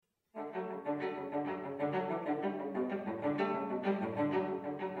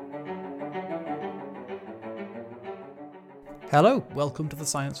Hello, welcome to the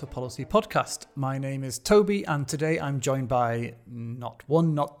Science for Policy podcast. My name is Toby, and today I'm joined by not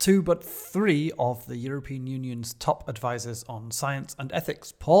one, not two, but three of the European Union's top advisors on science and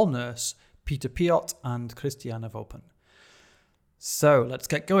ethics: Paul Nurse, Peter Piot, and Christiane Wopen. So let's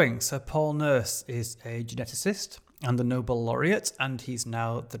get going. So Paul Nurse is a geneticist and a Nobel laureate, and he's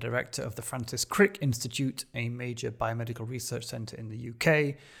now the director of the Francis Crick Institute, a major biomedical research centre in the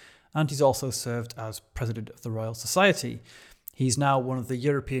UK, and he's also served as president of the Royal Society. He's now one of the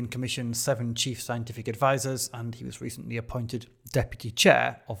European Commission's 7 chief scientific advisors, and he was recently appointed deputy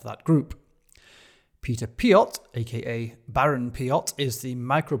chair of that group. Peter Piot, aka Baron Piot, is the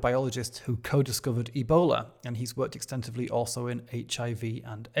microbiologist who co-discovered Ebola, and he's worked extensively also in HIV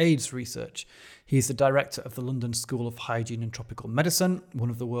and AIDS research. He's the director of the London School of Hygiene and Tropical Medicine, one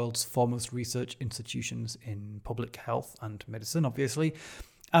of the world's foremost research institutions in public health and medicine, obviously.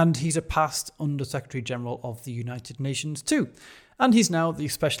 And he's a past Under-Secretary General of the United Nations too. And he's now the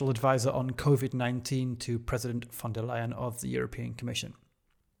Special Advisor on COVID-19 to President von der Leyen of the European Commission.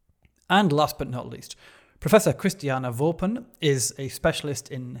 And last but not least, Professor Christiane Wopen is a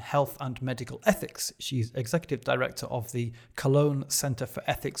specialist in health and medical ethics. She's Executive Director of the Cologne Centre for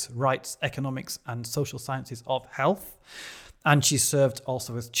Ethics, Rights, Economics and Social Sciences of Health. And she served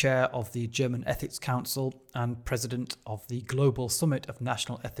also as chair of the German Ethics Council and president of the Global Summit of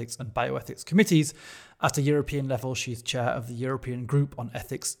National Ethics and Bioethics Committees. At a European level, she's chair of the European Group on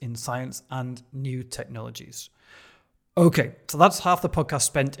Ethics in Science and New Technologies. Okay, so that's half the podcast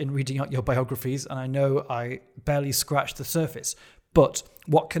spent in reading out your biographies, and I know I barely scratched the surface. But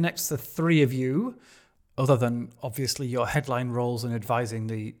what connects the three of you, other than obviously your headline roles in advising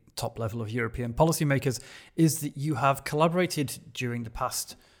the top level of European policymakers, is that you have collaborated during the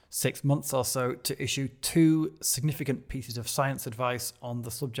past 6 months or so to issue 2 significant pieces of science advice on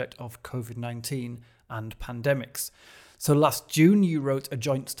the subject of COVID-19 and pandemics. So last June, you wrote a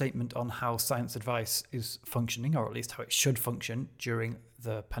joint statement on how science advice is functioning, or at least how it should function during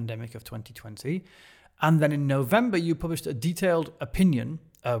the pandemic of 2020. And then in November, you published a detailed opinion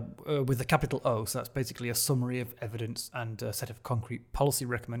with a capital O, so that's basically a summary of evidence and a set of concrete policy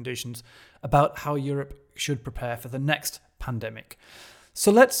recommendations about how Europe should prepare for the next pandemic.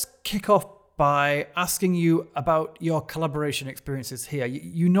 So let's kick off by asking you about your collaboration experiences here.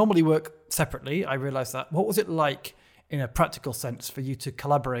 You normally work separately, I realise that. What was it like in a practical sense for you to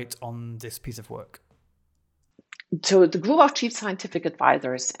collaborate on this piece of work? So the group of chief scientific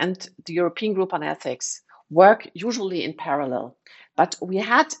advisors and the European Group on Ethics work usually in parallel. But we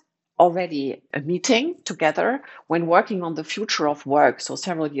had already a meeting together when working on the future of work, so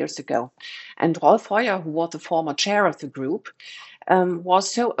several years ago. And Rolf Heuer, who was the former chair of the group,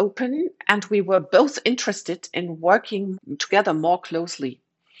 was so open, and we were both interested in working together more closely.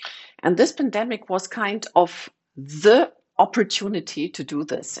 And this pandemic was kind of the opportunity to do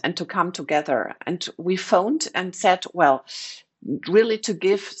this and to come together. And we phoned and said, well, really to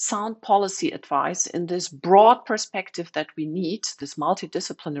give sound policy advice in this broad perspective that we need, this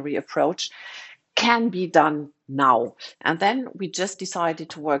multidisciplinary approach, can be done now. And then we just decided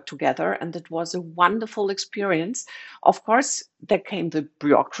to work together, and it was a wonderful experience. Of course, there came the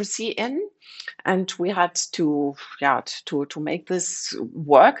bureaucracy in, and we had to make this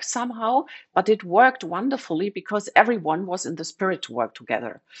work somehow, but it worked wonderfully because everyone was in the spirit to work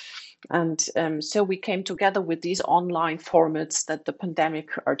together. And so we came together with these online formats that the pandemic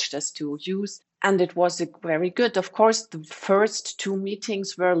urged us to use. And it was very good. Of course, the first 2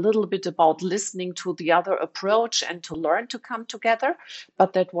 meetings were a little bit about listening to the other approach and to learn to come together,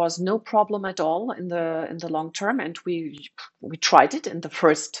 but that was no problem at all in the long term. And we tried it in the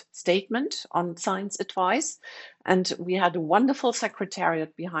first statement on science advice. And we had a wonderful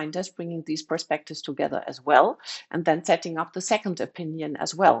secretariat behind us, bringing these perspectives together as well, and then setting up the second opinion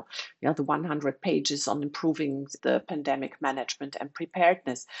as well. The 100 pages on improving the pandemic management and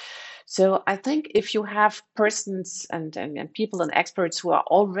preparedness. So I think if you have persons and people and experts who are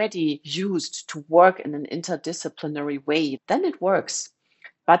already used to work in an interdisciplinary way, then it works.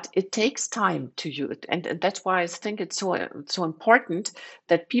 But it takes time to use it. And that's why I think it's so important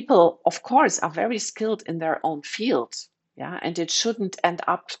that people, of course, are very skilled in their own field. Yeah, and it shouldn't end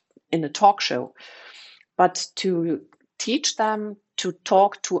up in a talk show. But to teach them to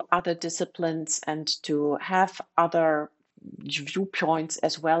talk to other disciplines and to have other viewpoints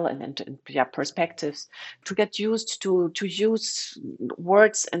as well and perspectives, to get used to use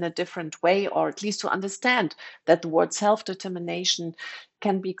words in a different way, or at least to understand that the word self-determination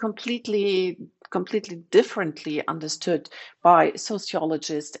can be completely differently understood by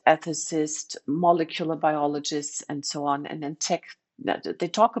sociologists, ethicists, molecular biologists, and so on. And then they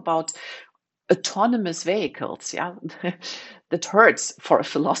talk about autonomous vehicles. Yeah, that hurts for a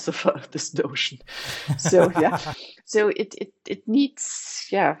philosopher, this notion. So yeah, so it needs,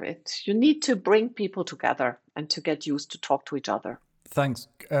 you need to bring people together and to get used to talk to each other. Thanks.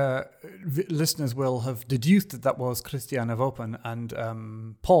 Listeners will have deduced that was Christiane Wopen and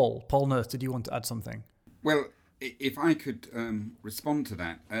Paul Nurse. Did you want to add something? Well, if I could respond to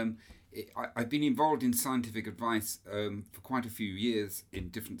that, I've been involved in scientific advice for quite a few years in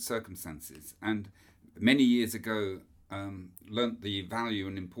different circumstances, and many years ago learnt the value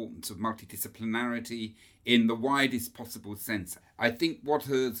and importance of multidisciplinarity in the widest possible sense. I think what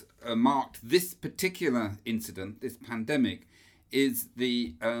has marked this particular incident, this pandemic, is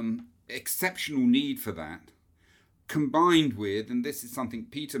the exceptional need for that, combined with, and this is something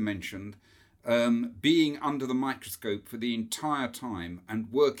Peter mentioned, being under the microscope for the entire time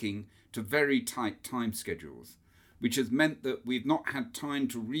and working to very tight time schedules, which has meant that we've not had time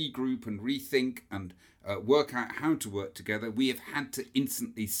to regroup and rethink and work out how to work together. We have had to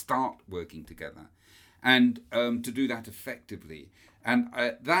instantly start working together and to do that effectively. And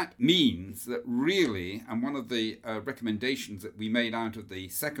that means that really, and one of the recommendations that we made out of the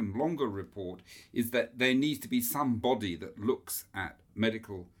second longer report is that there needs to be some body that looks at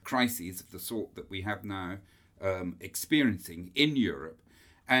medical crises of the sort that we have now experiencing in Europe.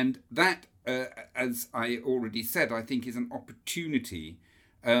 And that, as I already said, I think is an opportunity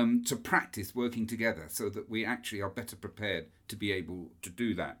to practice working together so that we actually are better prepared to be able to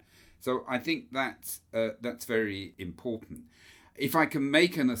do that. So I think that's very important. If I can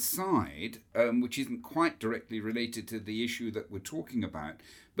make an aside, which isn't quite directly related to the issue that we're talking about,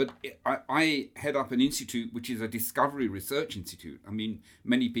 but I head up an institute which is a discovery research institute. I mean,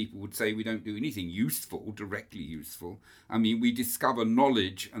 many people would say we don't do anything useful, directly useful. I mean, we discover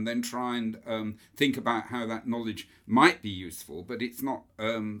knowledge and then try and think about how that knowledge might be useful, but it's not,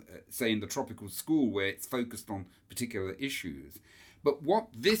 say, in the tropical school where it's focused on particular issues. But what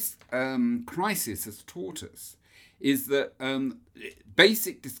this crisis has taught us is that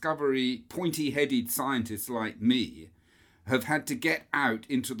basic discovery, pointy-headed scientists like me have had to get out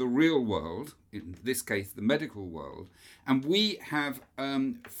into the real world, in this case the medical world, and we have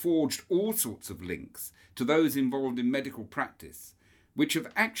forged all sorts of links to those involved in medical practice, which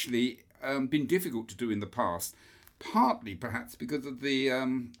have actually been difficult to do in the past, partly perhaps because of the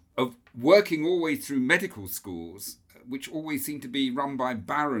of working always through medical schools, which always seem to be run by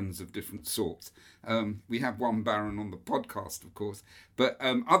barons of different sorts. We have one baron on the podcast, of course, but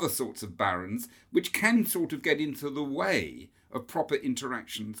other sorts of barons, which can sort of get into the way of proper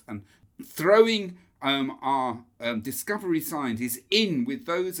interactions, and throwing our discovery scientists in with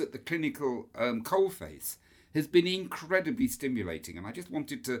those at the clinical coalface has been incredibly stimulating. And I just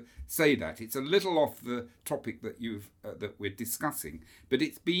wanted to say that. It's a little off the topic that that we're discussing, but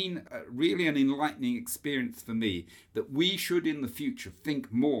it's been really an enlightening experience for me that we should in the future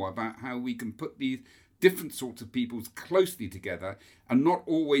think more about how we can put these different sorts of peoples closely together and not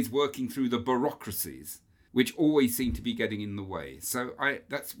always working through the bureaucracies, which always seem to be getting in the way. So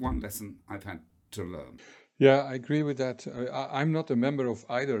that's one lesson I've had to learn. Yeah, I agree with that. I'm not a member of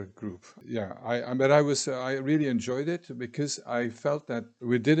either group. Yeah, but I really enjoyed it because I felt that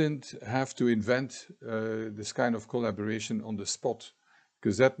we didn't have to invent this kind of collaboration on the spot,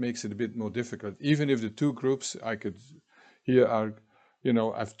 because that makes it a bit more difficult. Even if the two groups have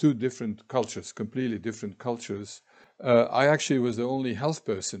two different cultures, completely different cultures. I actually was the only health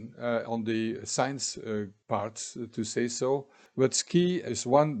person on the science part, to say so. What's key is,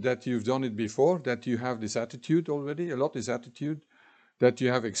 one, that you've done it before, that you have this attitude already, this attitude, that you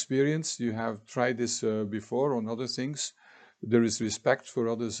have experience, you have tried this before on other things. There is respect for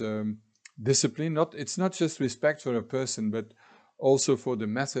others' discipline. It's not just respect for a person, but also for the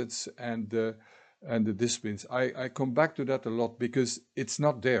methods and the disciplines. I come back to that a lot because it's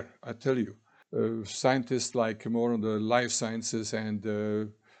not there, I tell you. Scientists like more on the life sciences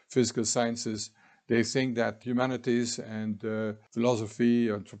and physical sciences, they think that humanities and philosophy,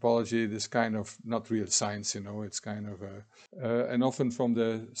 anthropology, this kind of not real science, it's kind of and often from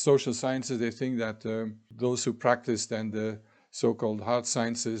the social sciences, they think that those who practice then the so-called hard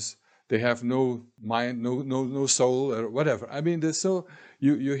sciences, they have no mind, no soul, or whatever. I mean,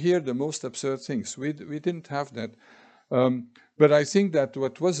 you hear the most absurd things. We didn't have that. But I think that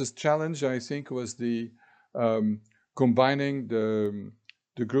what was a challenge, was the combining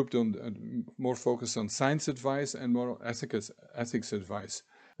the group more focused on science advice and more ethics advice.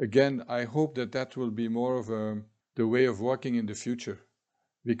 Again, I hope that will be more of the way of working in the future,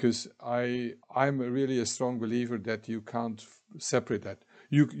 because I'm really a strong believer that you can't separate that.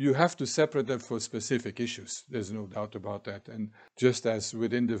 You have to separate them for specific issues. There's no doubt about that. And just as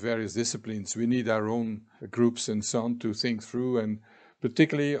within the various disciplines, we need our own groups and so on to think through, and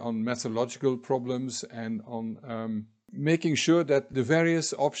particularly on methodological problems and on making sure that the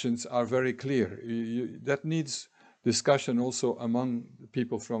various options are very clear. That needs discussion also among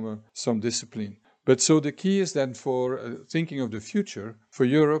people from some discipline. But so the key is then for thinking of the future for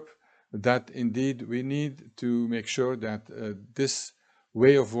Europe, that indeed we need to make sure that this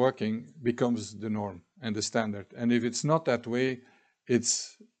way of working becomes the norm and the standard. And if it's not that way,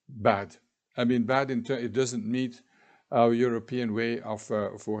 it's bad. I mean, bad it doesn't meet our European way of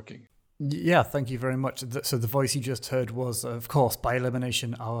working. Yeah, thank you very much. So the voice you just heard was, of course, by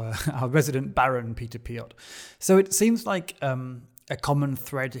elimination, our resident Baron, Peter Piot. So it seems like a common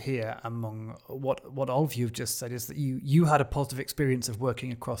thread here among what all of you have just said is that you had a positive experience of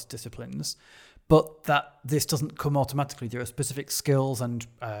working across disciplines, but that this doesn't come automatically. There are specific skills and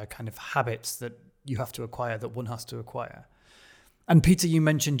kind of habits that you have to acquire, that one has to acquire. And Peter, you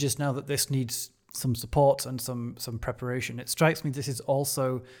mentioned just now that this needs some support and some preparation. It strikes me this is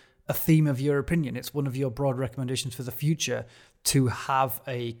also a theme of your opinion. It's one of your broad recommendations for the future to have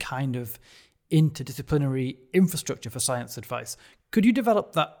a kind of interdisciplinary infrastructure for science advice. Could you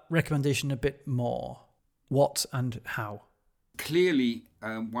develop that recommendation a bit more? What and how? Clearly,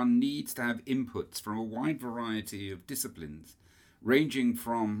 one needs to have inputs from a wide variety of disciplines, ranging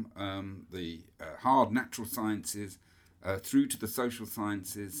from the hard natural sciences through to the social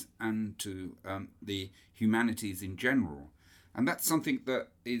sciences and to the humanities in general. And that's something that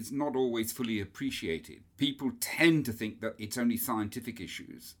is not always fully appreciated. People tend to think that it's only scientific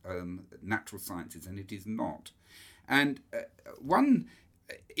issues, natural sciences, and it is not. And one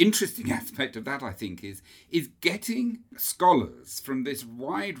interesting aspect of that, I think, is getting scholars from this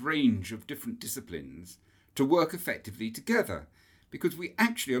wide range of different disciplines to work effectively together, because we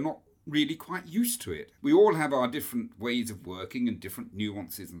actually are not really quite used to it. We all have our different ways of working and different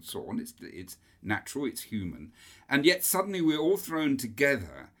nuances and so on. It's natural, it's human. And yet suddenly we're all thrown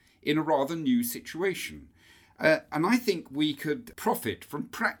together in a rather new situation. And I think we could profit from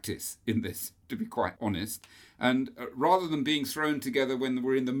practice in this, to be quite honest. And rather than being thrown together when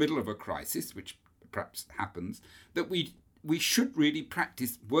we're in the middle of a crisis, which perhaps happens, that we should really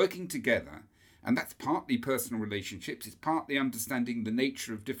practice working together. And that's partly personal relationships, it's partly understanding the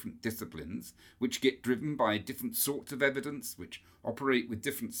nature of different disciplines, which get driven by different sorts of evidence, which operate with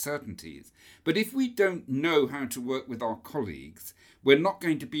different certainties. But if we don't know how to work with our colleagues, we're not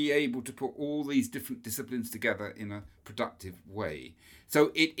going to be able to put all these different disciplines together in a productive way.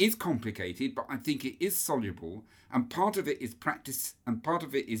 So it is complicated, but I think it is soluble, and part of it is practice, and part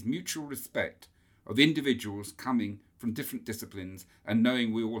of it is mutual respect of individuals coming from different disciplines and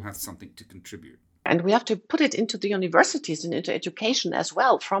knowing we all have something to contribute. And we have to put it into the universities and into education as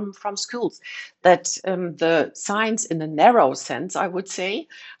well, from schools, that the science in a narrow sense, I would say,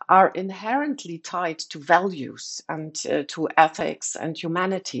 are inherently tied to values and to ethics and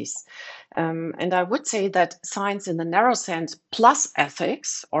humanities. And I would say that science in the narrow sense plus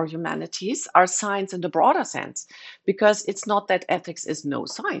ethics or humanities are science in the broader sense, because it's not that ethics is no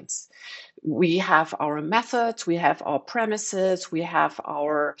science. We have our methods, we have our premises, we have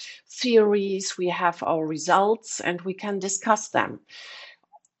our theories, we have our results, and we can discuss them.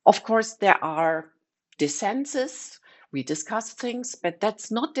 Of course, there are dissenses, we discuss things, but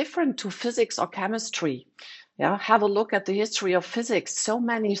that's not different to physics or chemistry. Yeah, have a look at the history of physics. So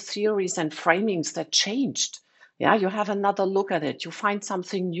many theories and framings that changed. Yeah, you have another look at it. You find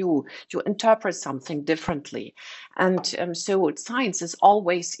something new. You interpret something differently. And so science is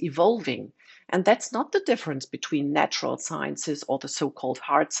always evolving. And that's not the difference between natural sciences or the so-called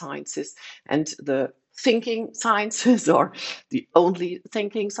hard sciences and the thinking sciences, or the only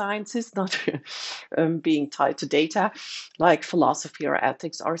thinking sciences, not being tied to data, like philosophy or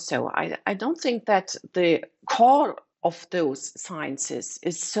ethics or so. I don't think that the core of those sciences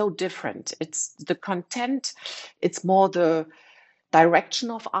is so different. It's the content, it's more the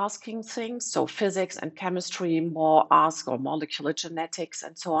direction of asking things. So physics and chemistry more ask, or molecular genetics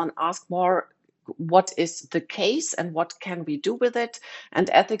and so on, ask more what is the case and what can we do with it,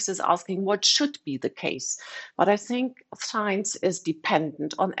 and ethics is asking what should be the case. But I think science is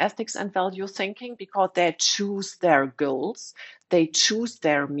dependent on ethics and value thinking, because they choose their goals, they choose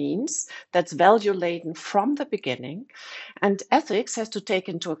their means, that's value laden from the beginning, and ethics has to take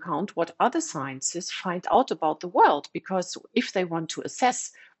into account what other sciences find out about the world, because if they want to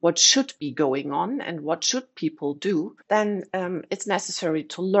assess what should be going on and what should people do, then it's necessary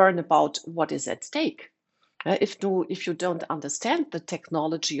to learn about what is at stake. If you don't understand the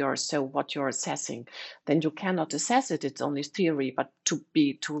technology or so what you're assessing, then you cannot assess it. It's only theory. But to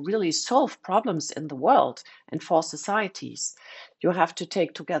really solve problems in the world and for societies, you have to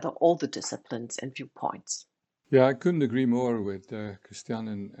take together all the disciplines and viewpoints. Yeah, I couldn't agree more with Christian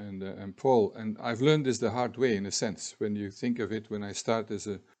and Paul. And I've learned this the hard way, in a sense. When you think of it, when I started as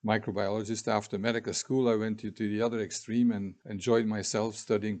a microbiologist after medical school, I went to the other extreme and enjoyed myself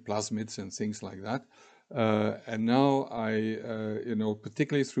studying plasmids and things like that. And now I,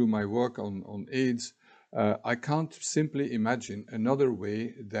 particularly through my work on AIDS, I can't simply imagine another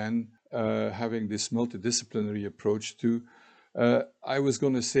way than having this multidisciplinary approach to I was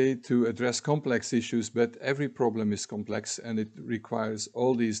going to say to address complex issues, but every problem is complex and it requires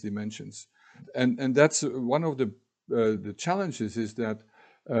all these dimensions. And that's one of the challenges is that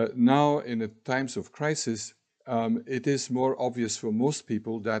now in the times of crisis, it is more obvious for most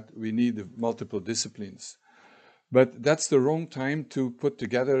people that we need multiple disciplines. But that's the wrong time to put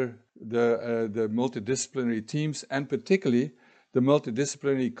together the multidisciplinary teams and particularly the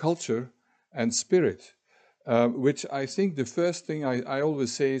multidisciplinary culture and spirit. Which I think the first thing I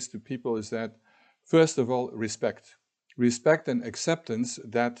always say is to people is that, first of all, respect and acceptance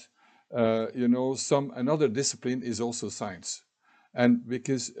that another discipline is also science, and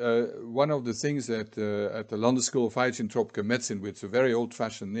because one of the things that at the London School of Hygiene and Tropical Medicine, which is a very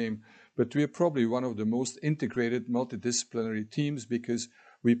old-fashioned name, but we're probably one of the most integrated multidisciplinary teams because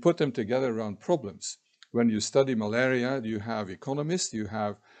we put them together around problems. When you study malaria, you have economists, you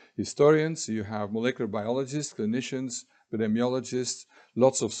have historians, you have molecular biologists, clinicians, epidemiologists,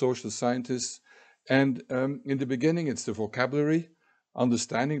 lots of social scientists. And in the beginning, it's the vocabulary,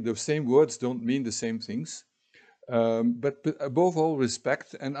 understanding the same words don't mean the same things. But above all,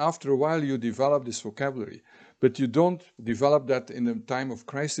 respect. And after a while, you develop this vocabulary. But you don't develop that in a time of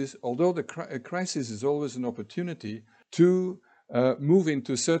crisis, although the crisis is always an opportunity to move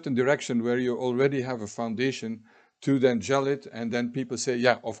into a certain direction where you already have a foundation to then gel it, and then people say,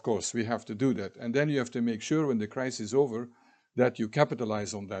 yeah, of course, we have to do that. And then you have to make sure when the crisis is over that you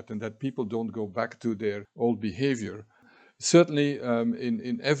capitalize on that and that people don't go back to their old behavior. Certainly,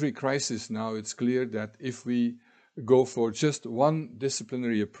 in every crisis now, it's clear that if we go for just one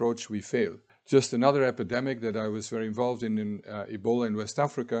disciplinary approach, we fail. Just another epidemic that I was very involved in Ebola in West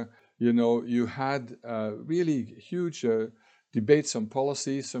Africa, you had really huge debates on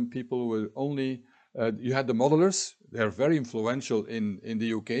policy. Some people were only you had the modelers. They're very influential in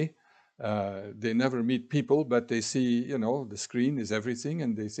the UK. They never meet people, but they see, the screen is everything,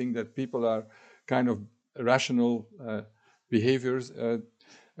 and they think that people are kind of rational behaviors,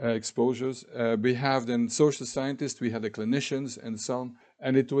 exposures. We have then social scientists, we had the clinicians, and so on.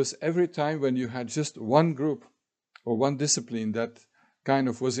 And it was every time when you had just one group or one discipline that kind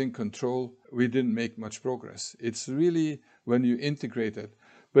of was in control, we didn't make much progress. It's really when you integrate it.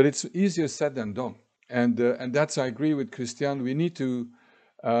 But it's easier said than done, and that's, I agree with Christian. We need to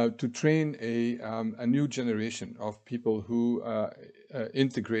train a new generation of people who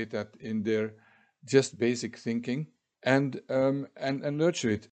integrate that in their just basic thinking and nurture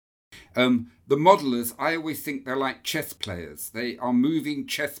it. The modelers, I always think they're like chess players. They are moving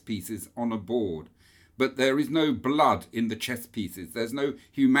chess pieces on a board. But there is no blood in the chess pieces. There's no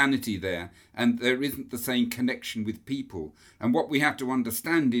humanity there, and there isn't the same connection with people. And what we have to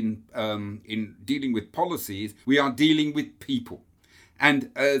understand in dealing with policies, we are dealing with people. And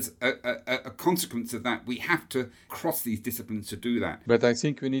as a consequence of that, we have to cross these disciplines to do that. But I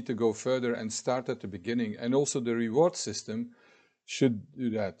think we need to go further and start at the beginning. And also the reward system should do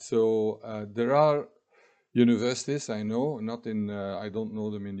that. So there are universities, I know, not in, I don't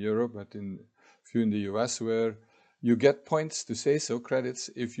know them in Europe, but in few in the US, where you get points to say so, credits,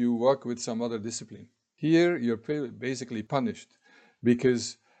 if you work with some other discipline. Here, you're basically punished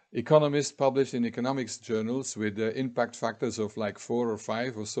because economists publish in economics journals with impact factors of like 4 or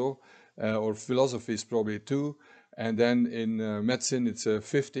 5 or so, or philosophy is probably 2, and then in medicine it's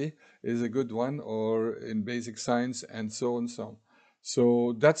 50 is a good one, or in basic science, and so on and so on.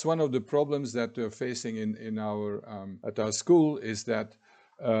 So that's one of the problems that we're facing in our at our school, is that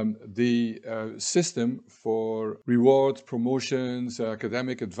the system for reward, promotions,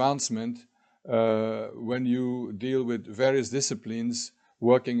 academic advancement, when you deal with various disciplines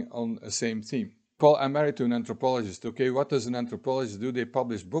working on a same theme. Paul, I'm married to an anthropologist. Okay, what does an anthropologist do? They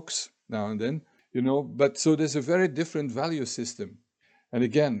publish books now and then, but so there's a very different value system. And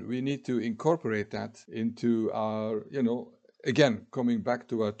again, we need to incorporate that into our, again, coming back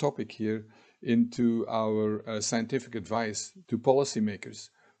to our topic here, into our scientific advice to policymakers,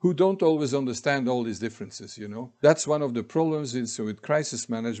 who don't always understand all these differences, That's one of the problems with crisis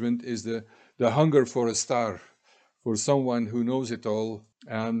management is the hunger for a star, for someone who knows it all,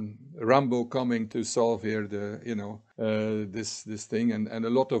 and Rambo coming to solve here this thing, and a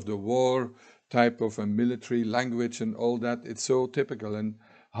lot of the war type of a military language and all that. It's so typical, and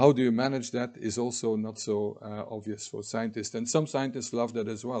how do you manage that is also not so obvious for scientists, and some scientists love that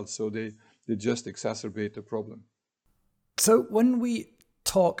as well, so they just exacerbate the problem. So when we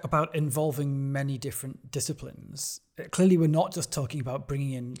talk about involving many different disciplines, clearly we're not just talking about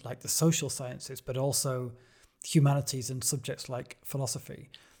bringing in like the social sciences, but also humanities and subjects like philosophy.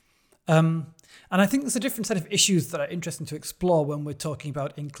 And I think there's a different set of issues that are interesting to explore when we're talking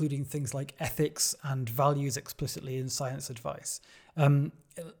about including things like ethics and values explicitly in science advice.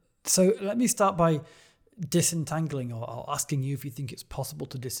 So let me start by disentangling, or asking you if you think it's possible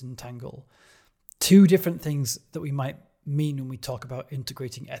to disentangle two different things that we might mean when we talk about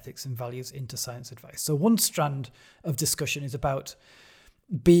integrating ethics and values into science advice. So one strand of discussion is about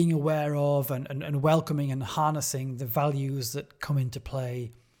being aware of and welcoming and harnessing the values that come into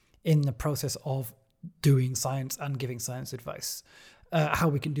play in the process of doing science and giving science advice. How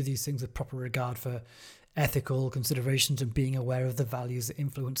we can do these things with proper regard for ethical considerations and being aware of the values that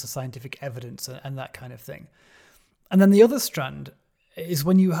influence the scientific evidence and that kind of thing. And then the other strand is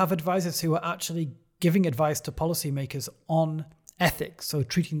when you have advisors who are actually giving advice to policymakers on ethics, so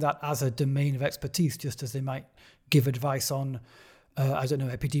treating that as a domain of expertise, just as they might give advice on,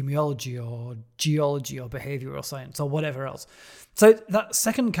 epidemiology or geology or behavioral science or whatever else. So that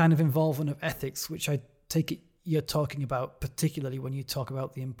second kind of involvement of ethics, which I take it you're talking about, particularly when you talk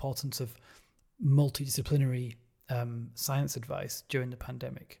about the importance of multidisciplinary science advice during the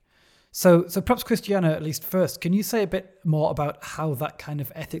pandemic. So perhaps Christiana, at least first, can you say a bit more about how that kind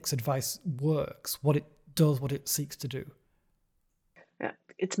of ethics advice works, what it does, what it seeks to do?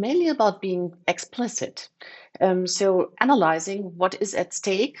 It's mainly about being explicit. So analyzing what is at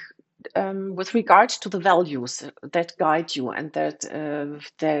stake with regard to the values that guide you and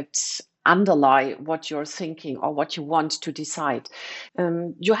that underlie what you're thinking or what you want to decide.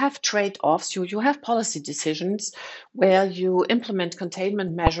 You have trade-offs, you have policy decisions where you implement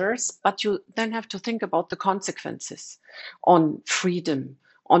containment measures, but you then have to think about the consequences on freedom,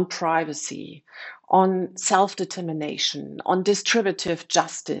 on privacy, on self-determination, on distributive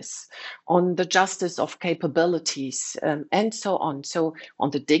justice, on the justice of capabilities, and so on. So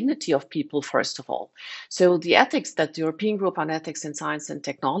on the dignity of people, first of all. So the ethics that the European Group on Ethics in Science and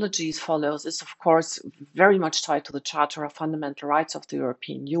Technologies follows is, of course, very much tied to the Charter of Fundamental Rights of the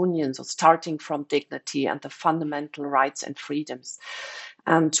European Union, so starting from dignity and the fundamental rights and freedoms.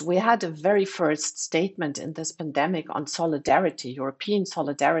 And we had a very first statement in this pandemic on solidarity, European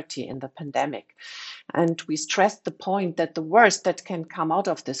solidarity in the pandemic. And we stressed the point that the worst that can come out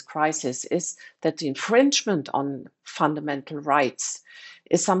of this crisis is that the infringement on fundamental rights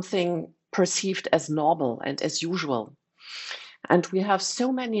is something perceived as normal and as usual. And we have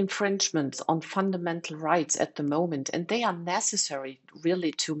so many infringements on fundamental rights at the moment, and they are necessary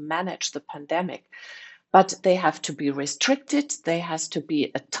really to manage the pandemic. But they have to be restricted. There has to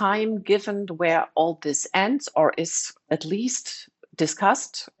be a time given where all this ends or is at least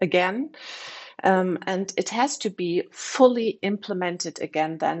discussed again. And it has to be fully implemented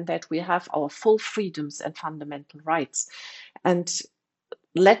again, then that we have our full freedoms and fundamental rights. And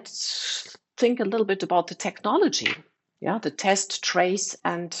let's think a little bit about the technology. Yeah, the test, trace,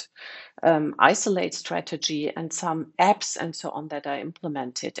 and isolate strategy, and some apps and so on that are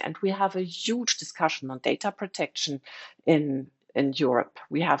implemented. And we have a huge discussion on data protection in Europe.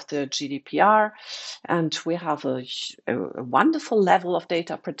 We have the GDPR, and we have a wonderful level of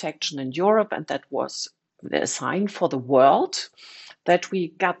data protection in Europe, and that was a sign for the world that we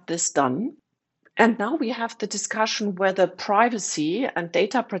got this done. And now we have the discussion whether privacy and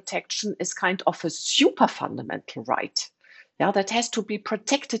data protection is kind of a super fundamental right. Yeah, that has to be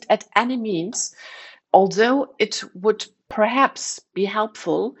protected at any means, although it would perhaps be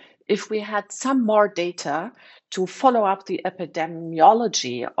helpful if we had some more data to follow up the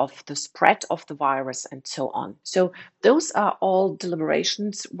epidemiology of the spread of the virus and so on. So those are all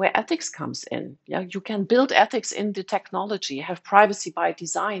deliberations where ethics comes in. Yeah, you can build ethics in the technology, have privacy by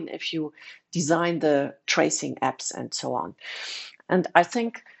design if you design the tracing apps and so on. And I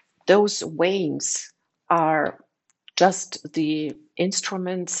think those weighings are just the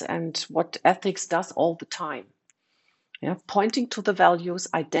instruments and what ethics does all the time. Yeah, pointing to the values,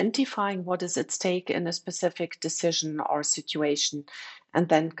 identifying what is at stake in a specific decision or situation, and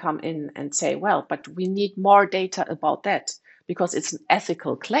then come in and say, well, but we need more data about that, because it's an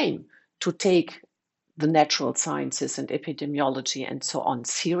ethical claim to take the natural sciences and epidemiology and so on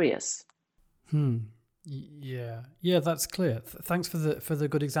serious. Yeah, that's clear. Thanks for the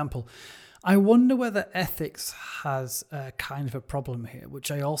good example. I wonder whether ethics has a kind of a problem here,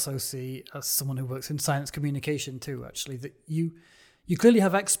 which I also see as someone who works in science communication too, actually, that you clearly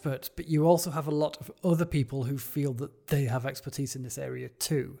have experts, but you also have a lot of other people who feel that they have expertise in this area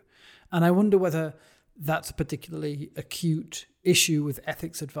too. And I wonder whether that's a particularly acute issue with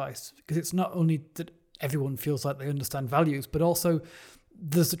ethics advice, because it's not only that everyone feels like they understand values, but also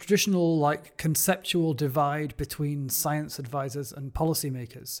there's a traditional conceptual divide between science advisors and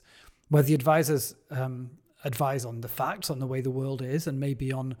policymakers, where the advisors advise on the facts, on the way the world is, and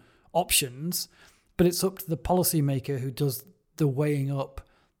maybe on options, but it's up to the policymaker who does the weighing up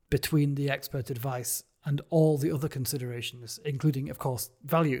between the expert advice and all the other considerations, including, of course,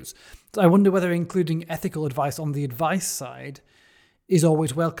 values. So I wonder whether including ethical advice on the advice side is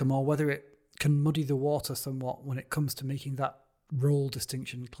always welcome, or whether it can muddy the water somewhat when it comes to making that role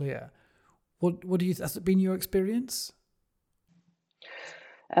distinction clear. What do you? Has it been your experience?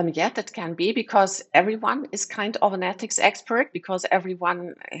 Yeah, that can be, because everyone is kind of an ethics expert, because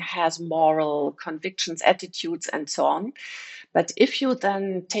everyone has moral convictions, attitudes, and so on. But if you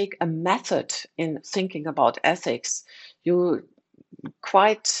then take a method in thinking about ethics, you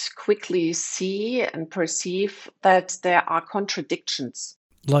quite quickly see and perceive that there are contradictions.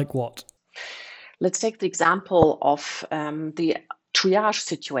 Like what? Let's take the example of the triage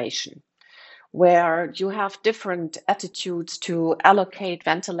situation, where you have different attitudes to allocate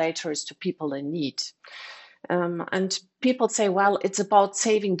ventilators to people in need. And people say, well, it's about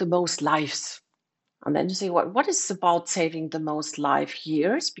saving the most lives. And then you say, well, what is about saving the most life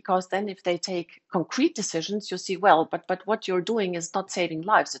years? Because then if they take concrete decisions, you see, well, but what you're doing is not saving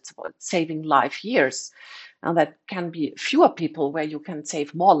lives, it's about saving life years. And that can be fewer people where you can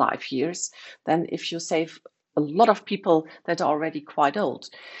save more life years than if you save a lot of people that are already quite old.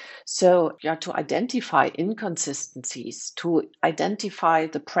 So you have to identify inconsistencies, to identify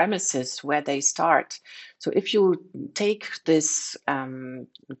the premises where they start. So if you take this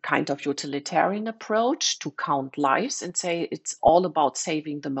kind of utilitarian approach to count lives and say it's all about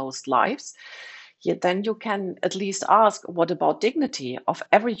saving the most lives, then you can at least ask, what about dignity of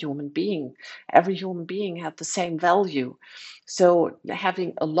every human being? Every human being had the same value. So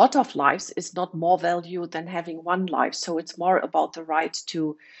having a lot of lives is not more value than having one life. So it's more about the right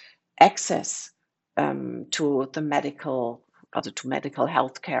to access to the medical, or to medical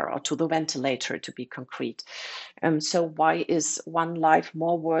health care, or to the ventilator, to be concrete. So why is one life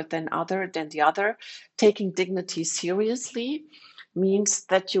more worth than the other? Taking dignity seriously means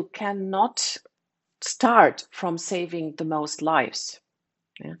that you cannot start from saving the most lives.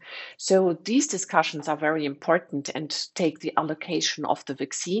 Yeah. So these discussions are very important. And take the allocation of the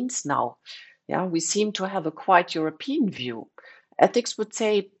vaccines now. Yeah, we seem to have a quite European view. Ethics would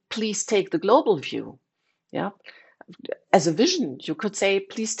say, please take the global view. Yeah, as a vision, you could say,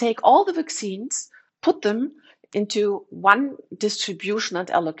 please take all the vaccines, put them into one distribution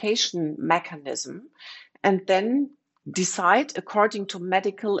and allocation mechanism, and then decide according to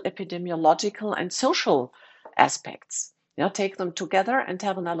medical, epidemiological, and social aspects. Take them together and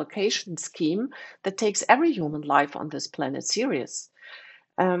have an allocation scheme that takes every human life on this planet serious.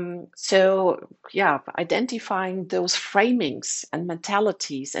 Identifying those framings and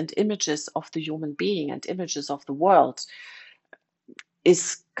mentalities and images of the human being and images of the world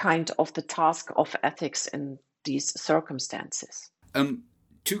is kind of the task of ethics in these circumstances. 2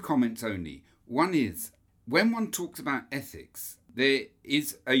 comments only. One is, when one talks about ethics, there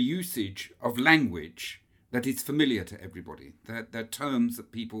is a usage of language that is familiar to everybody. They're terms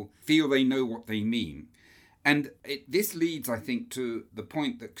that people feel they know what they mean. And this leads, I think, to the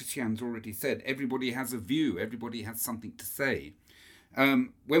point that Christian's already said. Everybody has a view. Everybody has something to say.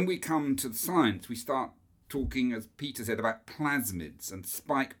 When we come to science, we start talking, as Peter said, about plasmids and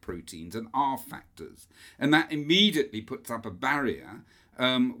spike proteins and R factors. And that immediately puts up a barrier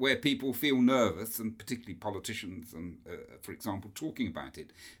where people feel nervous, and particularly politicians, and for example, talking about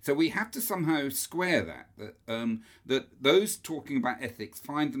it. So we have to somehow square that those talking about ethics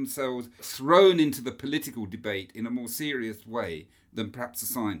find themselves thrown into the political debate in a more serious way than perhaps the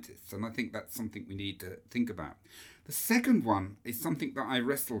scientists. And I think that's something we need to think about. The second one is something that I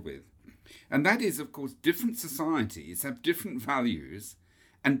wrestle with. And that is, of course, different societies have different values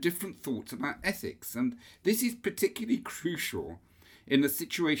and different thoughts about ethics. And this is particularly crucial in the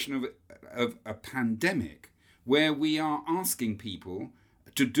situation of a pandemic, where we are asking people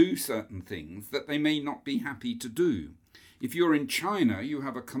to do certain things that they may not be happy to do. If you're in China, you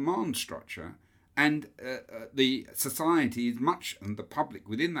have a command structure, and the society is much, and the public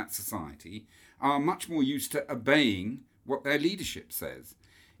within that society are much more used to obeying what their leadership says.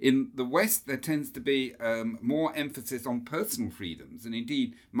 In the West, there tends to be more emphasis on personal freedoms, and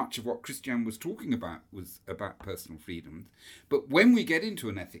indeed much of what Christian was talking about was about personal freedoms. But when we get into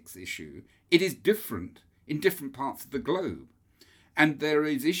an ethics issue, it is different in different parts of the globe. And there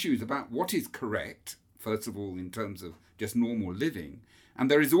is issues about what is correct, first of all, in terms of just normal living. And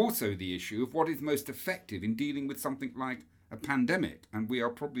there is also the issue of what is most effective in dealing with something like a pandemic. And we are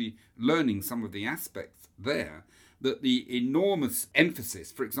probably learning some of the aspects there, that the enormous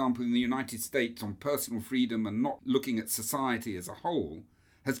emphasis, for example, in the United States on personal freedom and not looking at society as a whole,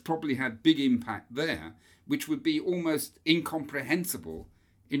 has probably had big impact there, which would be almost incomprehensible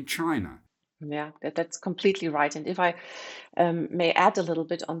in China. Yeah, that's completely right. And if I may add a little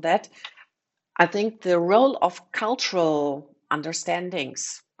bit on that, I think the role of cultural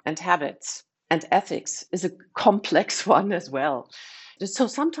understandings and habits and ethics is a complex one as well. So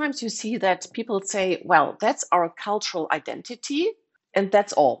sometimes you see that people say, well, that's our cultural identity, and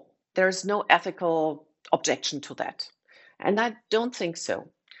that's all. There's no ethical objection to that. And I don't think so.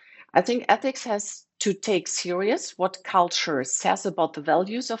 I think ethics has to take serious what culture says about the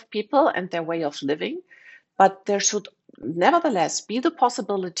values of people and their way of living, but there should nevertheless be the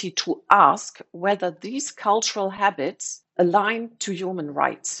possibility to ask whether these cultural habits align to human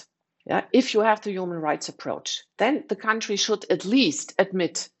rights. Yeah, if you have the human rights approach, then the country should at least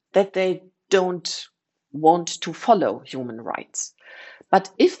admit that they don't want to follow human rights. But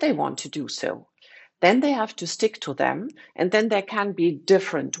if they want to do so, then they have to stick to them. And then there can be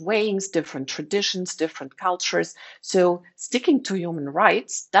different weighings, different traditions, different cultures. So sticking to human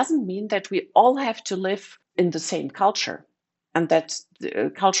rights doesn't mean that we all have to live in the same culture, and that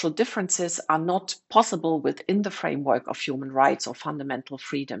cultural differences are not possible within the framework of human rights or fundamental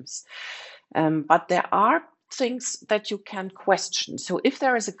freedoms. But there are things that you can question. So if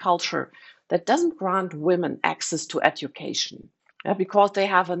there is a culture that doesn't grant women access to education, because they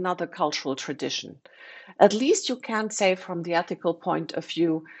have another cultural tradition, at least you can say from the ethical point of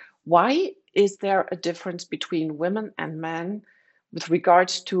view, why is there a difference between women and men with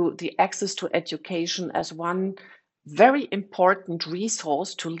regards to the access to education as one very important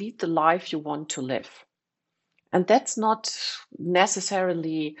resource to lead the life you want to live? And that's not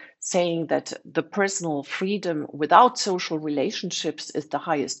necessarily saying that the personal freedom without social relationships is the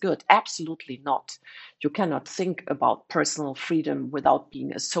highest good. Absolutely not. You cannot think about personal freedom without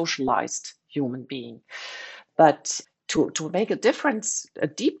being a socialized human being. But to make a difference, a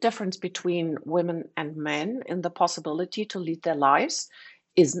deep difference between women and men in the possibility to lead their lives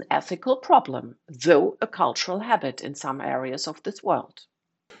is an ethical problem, though a cultural habit in some areas of this world.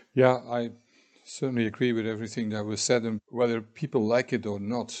 Yeah, I certainly agree with everything that was said, and whether people like it or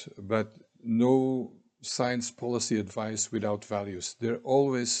not, but no science policy advice without values. They're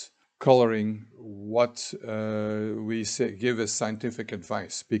always coloring what we say, give as scientific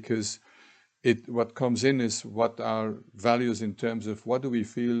advice, because what comes in is what our values in terms of what do we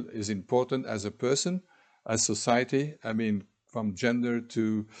feel is important as a person, as society. I mean, from gender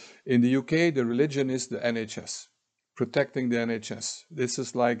to, in the UK, the religion is the NHS, protecting the NHS. This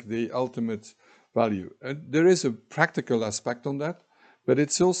is like the ultimate value. And there is a practical aspect on that, but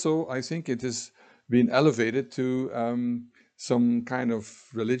it's also, I think it has been elevated to some kind of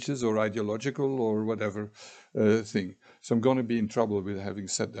religious or ideological or whatever thing. So I'm going to be in trouble with having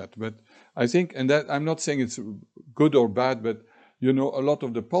said that. But I think, and that I'm not saying it's good or bad, but you know, a lot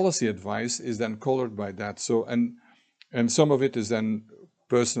of the policy advice is then colored by that. So, and some of it is then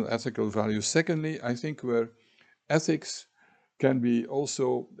personal ethical values. Secondly, I think where ethics can be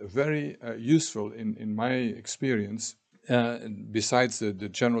also very useful in my experience, besides the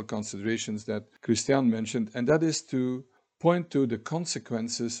general considerations that Christian mentioned, and that is to point to the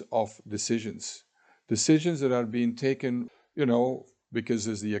consequences of decisions that are being taken, you know, because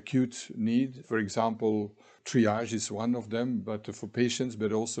there's the acute need. For example, triage is one of them, but for patients,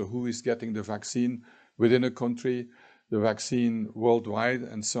 but also who is getting the vaccine within a country, the vaccine worldwide,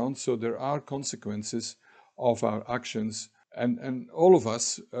 and so on. So there are consequences of our actions. And all of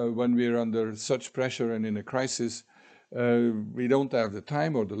us, when we're under such pressure and in a crisis, we don't have the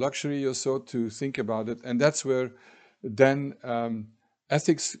time or the luxury or so to think about it. And that's where then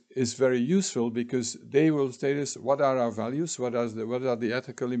ethics is very useful, because they will state us what are our values, what are the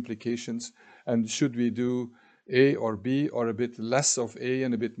ethical implications, and should we do A or B, or a bit less of A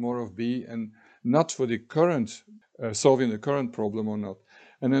and a bit more of B, and not for the current, solving the current problem or not.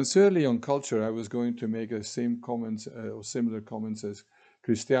 And then thirdly, on culture, I was going to make the same comments or similar comments as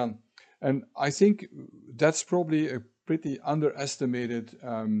Christian. And I think that's probably a pretty underestimated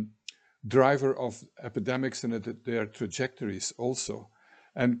driver of epidemics and their trajectories also.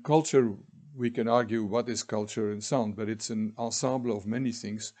 And culture, we can argue what is culture and so on, but it's an ensemble of many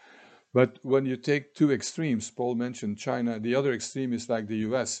things. But when you take two extremes, Paul mentioned China, the other extreme is like the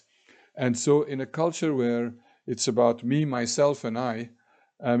US. And so in a culture where it's about me, myself, and I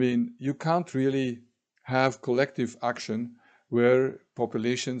mean, you can't really have collective action where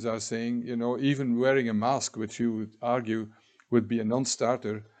populations are saying, you know, even wearing a mask, which you would argue would be a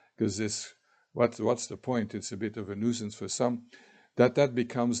non-starter, because this, what's the point? It's a bit of a nuisance for some, that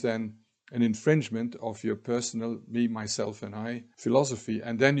becomes then an infringement of your personal me, myself, and I philosophy.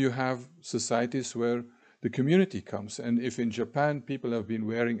 And then you have societies where the community comes. And if in Japan people have been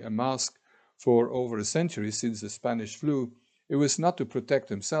wearing a mask for over a century since the Spanish flu, it was not to protect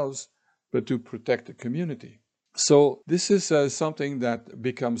themselves, but to protect the community. So this is something that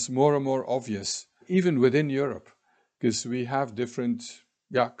becomes more and more obvious, even within Europe, because we have different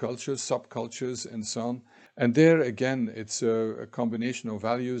cultures, subcultures, and so on. And there, again, it's a combination of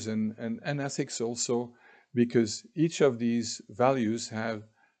values and ethics also, because each of these values have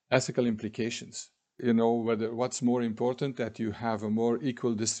ethical implications. You know, what's more important, that you have a more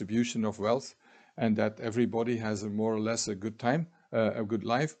equal distribution of wealth and that everybody has a more or less a good time, a good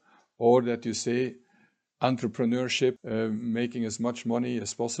life, or that you say entrepreneurship, making as much money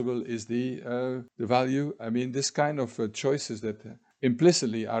as possible is the value. I mean, this kind of choices that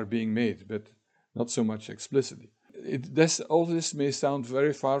implicitly are being made, but not so much explicitly. All this may sound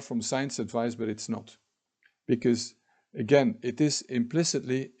very far from science advice, but it's not. Because, again, it is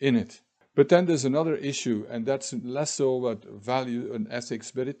implicitly in it. But then there's another issue, and that's less so about value and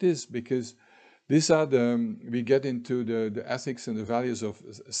ethics, but it is because these are we get into the ethics and the values of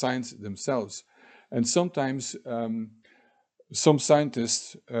science themselves. And sometimes some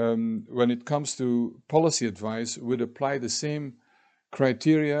scientists, when it comes to policy advice, would apply the same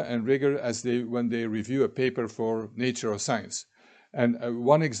criteria and rigor as when they review a paper for Nature or Science. And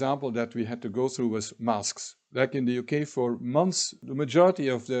one example that we had to go through was masks. Like in the UK, for months, the majority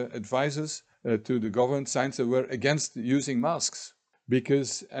of the advisors to the government science were against using masks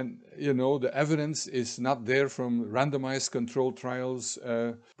because, the evidence is not there from randomized controlled trials,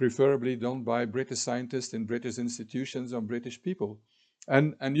 preferably done by British scientists in British institutions on British people.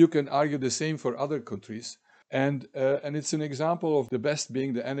 And you can argue the same for other countries. And it's an example of the best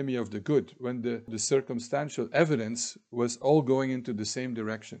being the enemy of the good, when the circumstantial evidence was all going into the same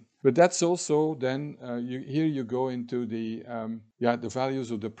direction. But that's also then, here you go into the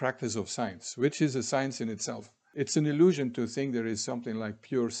values of the practice of science, which is a science in itself. It's an illusion to think there is something like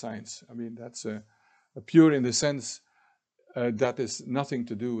pure science. I mean, that's a pure in the sense that is nothing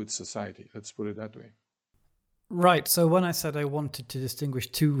to do with society. Let's put it that way. Right, so when I said I wanted to distinguish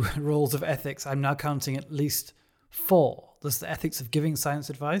two roles of ethics, I'm now counting at least 4. There's the ethics of giving science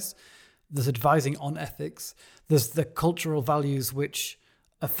advice, there's advising on ethics, there's the cultural values which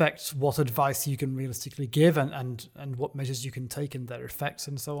affect what advice you can realistically give and what measures you can take and their effects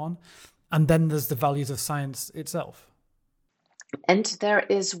and so on. And then there's the values of science itself. And there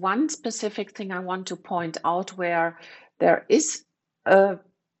is one specific thing I want to point out where there is a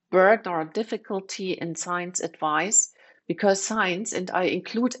burden or a difficulty in science advice, because science, and I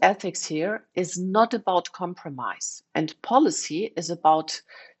include ethics here, is not about compromise, and policy is about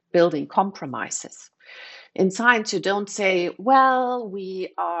building compromises. In science, you don't say, well,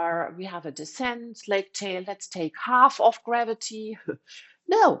 we have a descent, let's take half of gravity.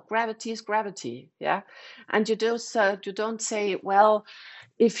 No, gravity is gravity, yeah. And you don't say, well,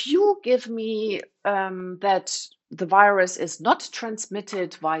 if you give me that the virus is not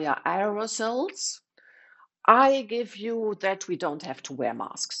transmitted via aerosols, I give you that we don't have to wear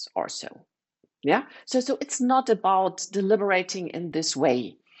masks or so. Yeah. So it's not about deliberating in this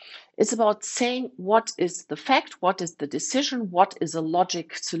way. It's about saying what is the fact, what is the decision, what is a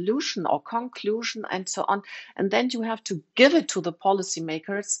logic solution or conclusion, and so on. And then you have to give it to the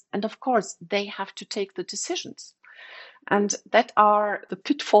policymakers. And of course, they have to take the decisions. And that are the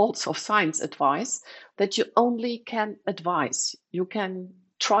pitfalls of science advice, that you only can advise. You can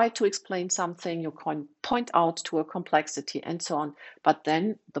try to explain something, you can point out to a complexity and so on, but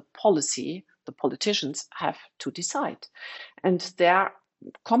then the politicians have to decide. And there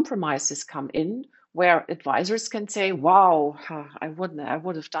compromises come in where advisors can say, wow, I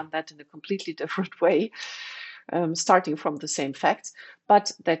would have done that in a completely different way, starting from the same facts,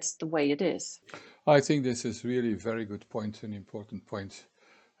 but that's the way it is. I think this is really a very good point, an important point.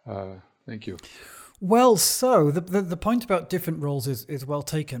 Thank you. Well, so the point about different roles is well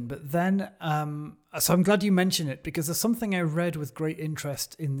taken, but then, so I'm glad you mentioned it, because there's something I read with great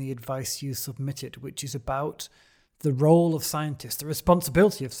interest in the advice you submitted, which is about the role of scientists, the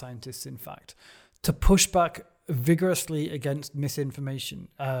responsibility of scientists, in fact, to push back vigorously against misinformation,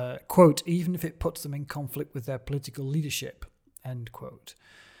 quote, even if it puts them in conflict with their political leadership, end quote.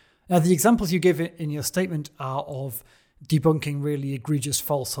 Now, the examples you give in your statement are of debunking really egregious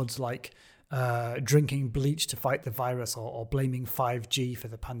falsehoods like drinking bleach to fight the virus or blaming 5G for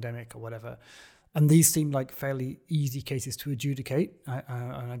the pandemic or whatever. And these seem like fairly easy cases to adjudicate.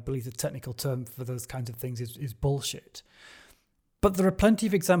 And I believe the technical term for those kinds of things is bullshit. But there are plenty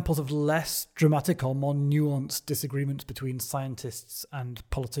of examples of less dramatic or more nuanced disagreements between scientists and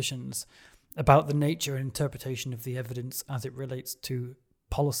politicians about the nature and interpretation of the evidence as it relates to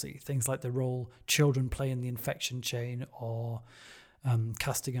policy. Things like the role children play in the infection chain, or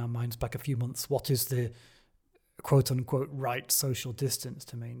casting our minds back a few months, what is the quote-unquote right social distance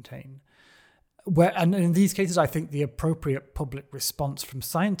to maintain? And in these cases, I think the appropriate public response from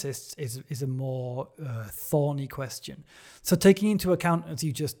scientists is a more thorny question. So taking into account, as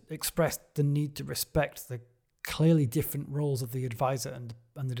you just expressed, the need to respect the clearly different roles of the advisor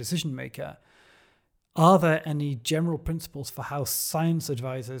and the decision maker, are there any general principles for how science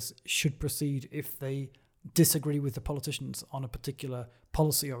advisors should proceed if they disagree with the politicians on a particular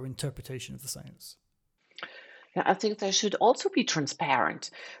policy or interpretation of the science? Yeah, I think they should also be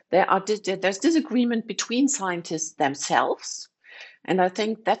transparent. There's disagreement between scientists themselves, and I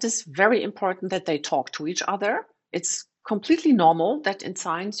think that is very important that they talk to each other. It's completely normal that in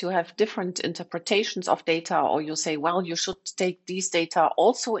science you have different interpretations of data, or you say, well, you should take these data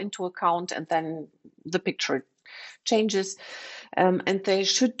also into account, and then the picture changes. And they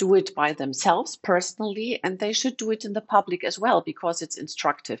should do it by themselves personally, and they should do it in the public as well, because it's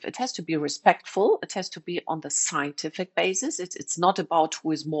instructive. It has to be respectful. It has to be on the scientific basis. It's not about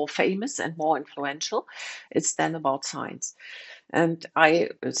who is more famous and more influential. It's then about science. And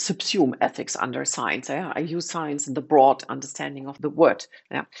I subsume ethics under science. I use science in the broad understanding of the word.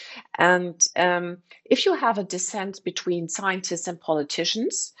 Yeah. And if you have a dissent between scientists and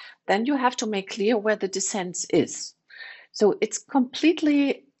politicians, then you have to make clear where the dissent is. So it's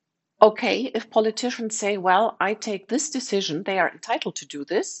completely okay if politicians say, well, I take this decision, they are entitled to do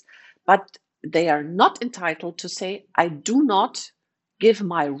this, but they are not entitled to say, I do not give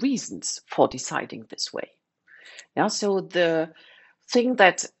my reasons for deciding this way. Yeah, so the thing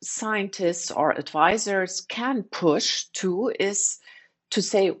that scientists or advisors can push to is to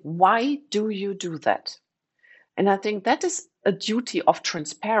say, why do you do that? And I think that is a duty of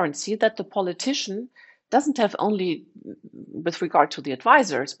transparency that the politician doesn't have only with regard to the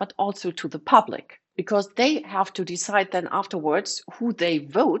advisors, but also to the public, because they have to decide then afterwards who they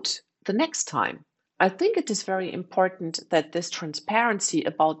vote the next time. I think it is very important that this transparency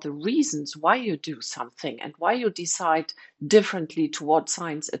about the reasons why you do something and why you decide differently to what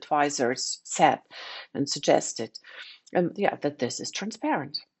science advisors said and suggested, that this is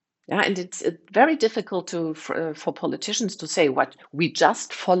transparent. Yeah, and it's very difficult for politicians to say what we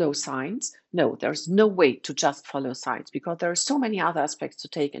just follow science. No, there's no way to just follow science, because there are so many other aspects to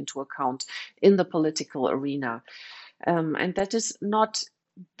take into account in the political arena. And that is not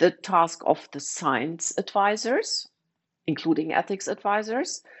the task of the science advisors, including ethics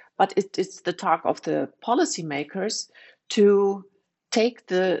advisors, but it's the task of the policymakers to take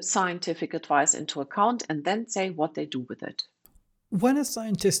the scientific advice into account and then say what they do with it. When a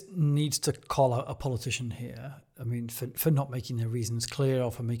scientist needs to call out a politician here, I mean, for not making their reasons clear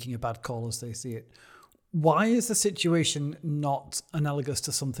or for making a bad call as they see it, why is the situation not analogous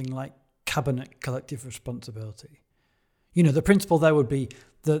to something like cabinet collective responsibility? You know, the principle there would be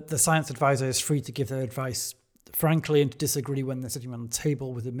that the science advisor is free to give their advice frankly and to disagree when they're sitting around the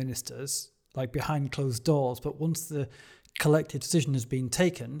table with the ministers, like behind closed doors. But once the collective decision has been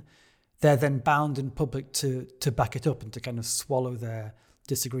taken, they're then bound in public to back it up and to kind of swallow their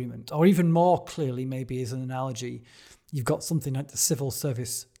disagreement. Or even more clearly, maybe as an analogy, you've got something like the Civil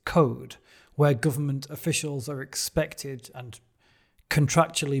Service Code, where government officials are expected and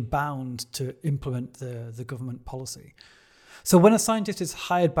contractually bound to implement the government policy. So when a scientist is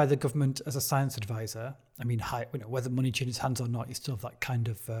hired by the government as a science advisor, I mean, whether money changes hands or not, you still have that kind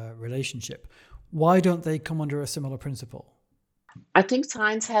of relationship. Why don't they come under a similar principle? I think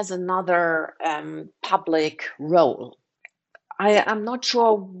science has another public role. I am not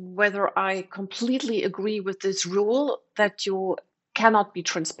sure whether I completely agree with this rule that you cannot be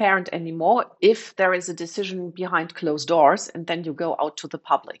transparent anymore if there is a decision behind closed doors and then you go out to the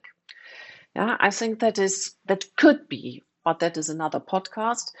public. Yeah, I think that could be, but that is another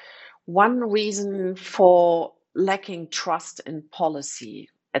podcast. One reason for lacking trust in policy,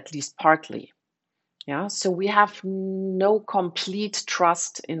 at least partly. Yeah, so we have no complete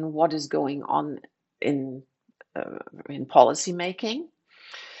trust in what is going on in in policy making.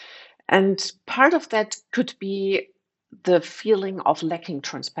 And part of that could be the feeling of lacking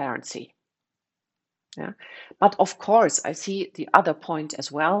transparency. Yeah. But of course, I see the other point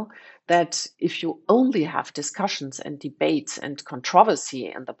as well, that if you only have discussions and debates and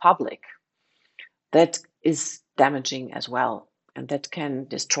controversy in the public, that is damaging as well, and that can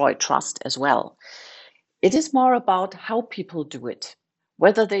destroy trust as well. It is more about how people do it,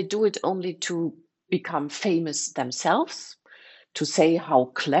 whether they do it only to become famous themselves, to say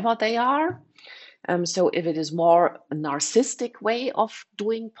how clever they are. So if it is more a narcissistic way of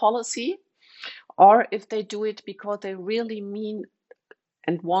doing policy, or if they do it because they really mean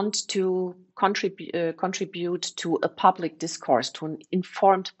and want to contribute to a public discourse, to an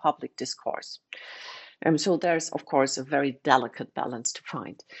informed public discourse. So there's, of course, a very delicate balance to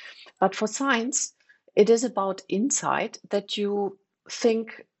find. But for science, it is about insight that you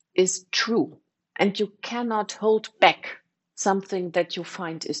think is true, and you cannot hold back something that you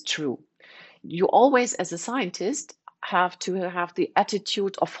find is true. You always, as a scientist, have to have the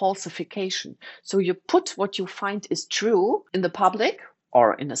attitude of falsification. So you put what you find is true in the public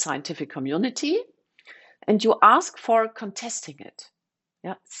or in a scientific community, and you ask for contesting it.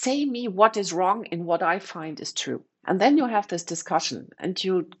 Yeah, say me what is wrong in what I find is true. And then you have this discussion and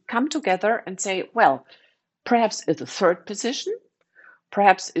you come together and say, well, perhaps it's a third position,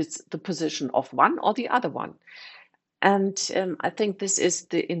 perhaps it's the position of one or the other one. And I think this is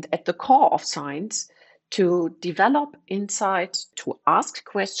at the core of science, to develop insight, to ask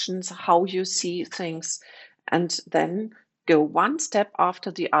questions, how you see things, and then go one step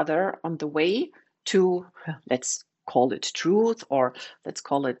after the other on the way to, let's call it truth, or let's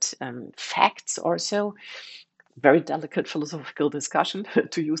call it facts or so. Very delicate philosophical discussion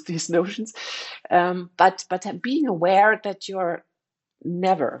to use these notions. But being aware that you're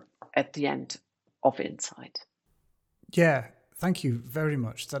never at the end of insight. Yeah, thank you very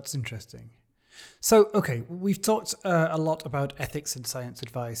much. That's interesting. So, okay, we've talked a lot about ethics and science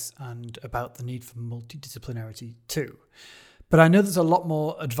advice and about the need for multidisciplinarity too. But I know there's a lot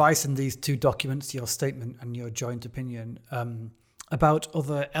more advice in these two documents, your statement and your joint opinion, about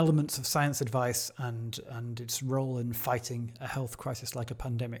other elements of science advice and its role in fighting a health crisis like a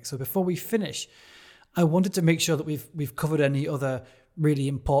pandemic. So before we finish, I wanted to make sure that we've covered any other really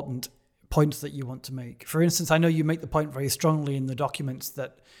important points that you want to make. For instance, I know you make the point very strongly in the documents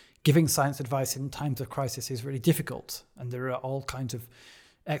that giving science advice in times of crisis is really difficult, and there are all kinds of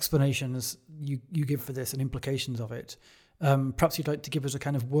explanations you give for this and implications of it. Perhaps you'd like to give us a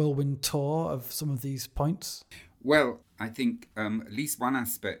kind of whirlwind tour of some of these points? Well, I think at least one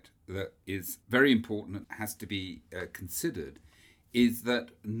aspect that is very important and has to be considered is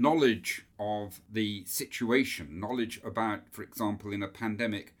that knowledge of the situation, knowledge about, for example, in a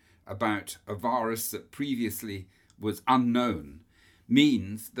pandemic, about a virus that previously was unknown,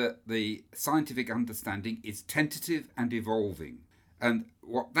 means that the scientific understanding is tentative and evolving. And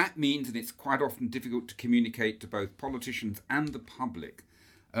what that means, and it's quite often difficult to communicate to both politicians and the public,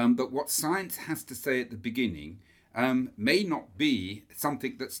 but what science has to say at the beginning may not be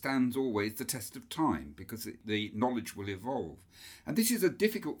something that stands always the test of time, because the knowledge will evolve. And this is a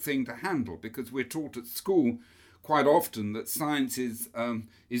difficult thing to handle, because we're taught at school quite often that science is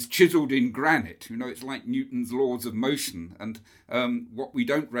chiseled in granite. You know, it's like Newton's laws of motion. And what we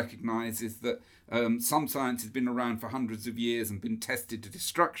don't recognize is that some science has been around for hundreds of years and been tested to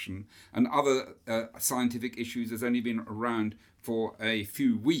destruction, and other scientific issues has only been around for a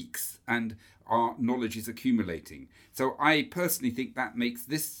few weeks, and our knowledge is accumulating. So I personally think that makes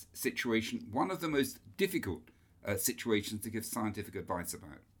this situation one of the most difficult situations to give scientific advice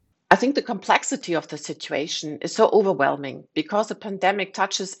about. I think the complexity of the situation is so overwhelming because the pandemic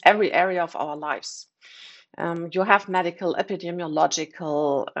touches every area of our lives. You have medical,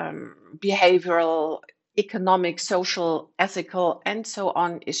 epidemiological, behavioral, economic, social, ethical, and so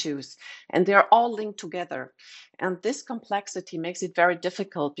on issues, and they're all linked together. And this complexity makes it very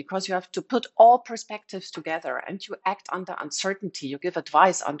difficult because you have to put all perspectives together, and you act under uncertainty. You give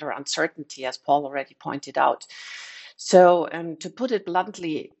advice under uncertainty, as Paul already pointed out. So to put it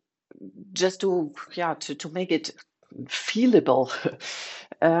bluntly, just to make it feelable,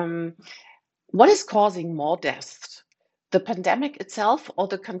 what is causing more deaths? The pandemic itself or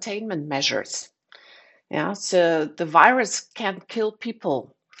the containment measures? Yeah, so the virus can kill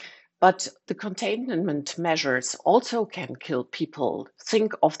people, but the containment measures also can kill people.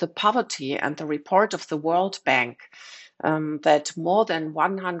 Think of the poverty and the report of the World Bank that more than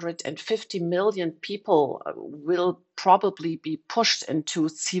 150 million people will probably be pushed into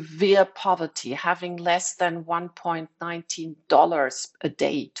severe poverty, having less than $1.19 a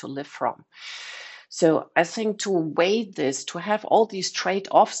day to live from. So I think to weigh this, to have all these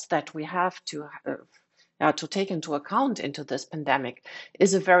trade-offs that we have to take into account into this pandemic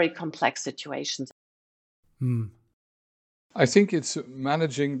is a very complex situation. I think it's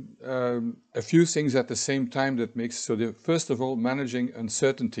managing a few things at the same time that makes, first of all, managing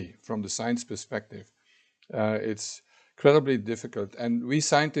uncertainty from the science perspective. It's incredibly difficult. And we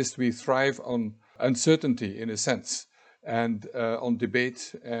scientists, we thrive on uncertainty in a sense, and on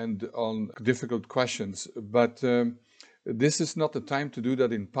debate and on difficult questions. But this is not the time to do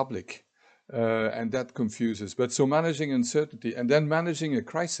that in public, and that confuses. But so managing uncertainty and then managing a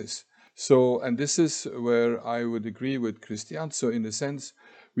crisis. So, and this is where I would agree with Christian. So in a sense,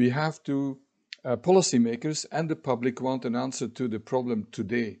 we have to, policymakers and the public want an answer to the problem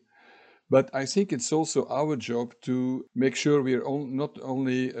today. But I think it's also our job to make sure we are not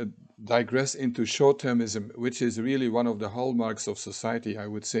only digress into short-termism, which is really one of the hallmarks of society, I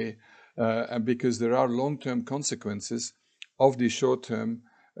would say, and because there are long-term consequences of these short-term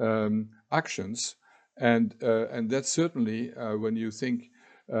actions. And that's certainly when you think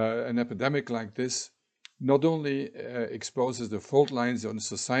an epidemic like this not only exposes the fault lines on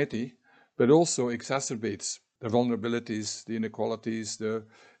society, but also exacerbates the vulnerabilities, the inequalities, the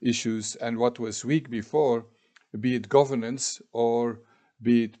issues, and what was weak before, be it governance or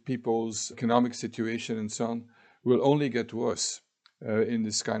be it people's economic situation and so on, will only get worse in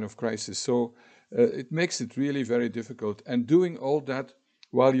this kind of crisis. So it makes it really very difficult. And doing all that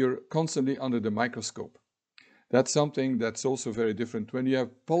while you're constantly under the microscope. That's something that's also very different. When you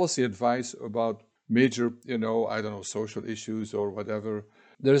have policy advice about major, social issues or whatever,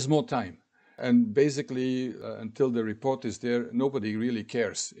 there is more time. And basically, until the report is there, nobody really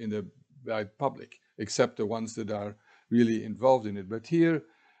cares in the public, except the ones that are really involved in it. But here,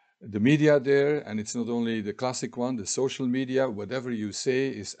 the media there, and it's not only the classic one, the social media, whatever you say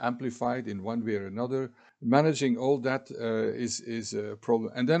is amplified in one way or another. Managing all that is a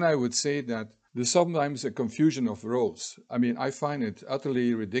problem. And then I would say that there's sometimes a confusion of roles. I mean, I find it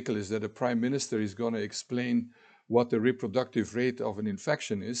utterly ridiculous that a prime minister is going to explain what the reproductive rate of an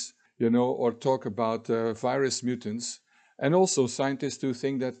infection is, or talk about virus mutants, and also scientists who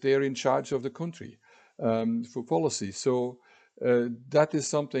think that they're in charge of the country for policy. So that is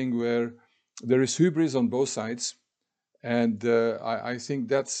something where there is hubris on both sides, and I think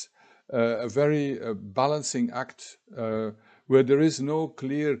that's a very balancing act where there is no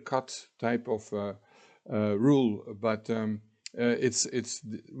clear-cut type of rule, but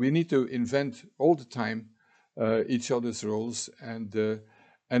we need to invent all the time each other's roles,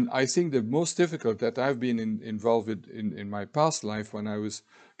 and I think the most difficult that I've been involved with in my past life, when I was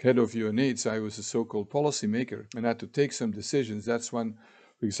head of UNAIDS, I was a so-called policymaker and had to take some decisions. That's when,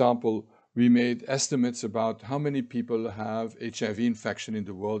 for example, we made estimates about how many people have HIV infection in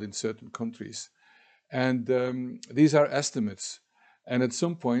the world in certain countries. And these are estimates. And at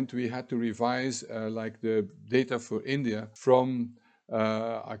some point, we had to revise like the data for India from,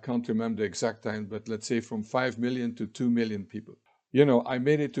 I can't remember the exact time, but let's say from 5 million to 2 million people. I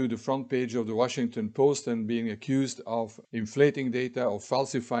made it to the front page of the Washington Post and being accused of inflating data, of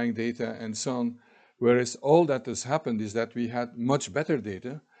falsifying data, and so on. Whereas all that has happened is that we had much better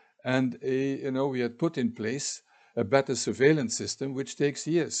data, and we had put in place a better surveillance system, which takes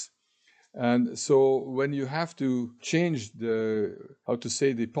years. And so when you have to change the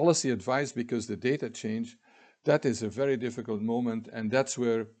policy advice because the data change, that is a very difficult moment. And that's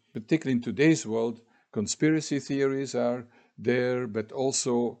where, particularly in today's world, conspiracy theories are there, but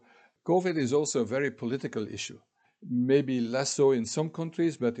also COVID is also a very political issue. Maybe less so in some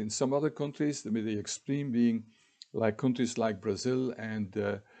countries, but in some other countries, the extreme being like countries like Brazil and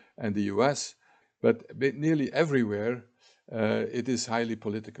the US, but nearly everywhere it is highly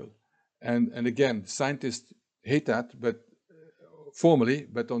political. And again, scientists hate that, but formally,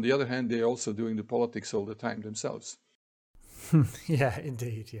 but on the other hand, they're also doing the politics all the time themselves. Yeah,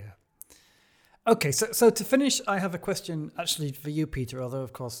 indeed, yeah. Okay, so to finish, I have a question actually for you, Peter, although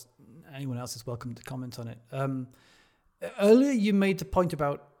of course anyone else is welcome to comment on it. Earlier you made the point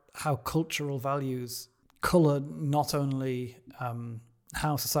about how cultural values colour not only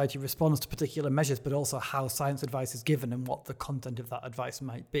how society responds to particular measures, but also how science advice is given and what the content of that advice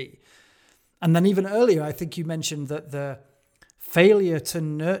might be. And then even earlier, I think you mentioned that the failure to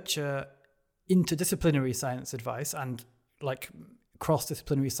nurture interdisciplinary science advice and like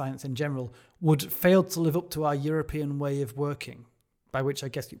cross-disciplinary science in general would fail to live up to our European way of working, by which I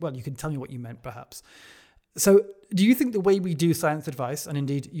guess, well, you can tell me what you meant perhaps. So do you think the way we do science advice, and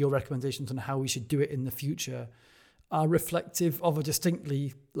indeed your recommendations on how we should do it in the future, are reflective of a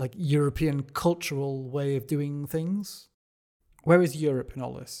distinctly like European cultural way of doing things? Where is Europe in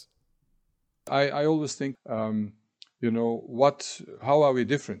all this? I always think, how are we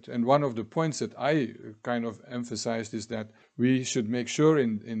different? And one of the points that I kind of emphasized is that we should make sure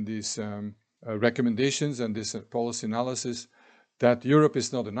in these recommendations and this policy analysis that Europe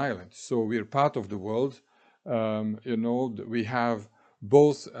is not an island. So we're part of the world. We have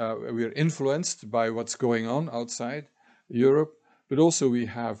both, we're influenced by what's going on outside Europe, but also we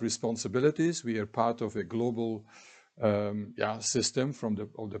have responsibilities. We are part of a global system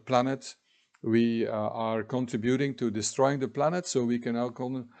of the planet. We are contributing to destroying the planet, so we can now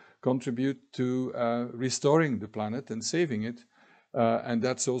contribute to restoring the planet and saving it. And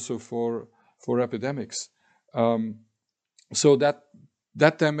that's also for epidemics. So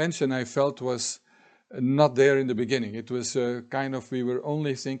that dimension I felt was not there in the beginning. It was we were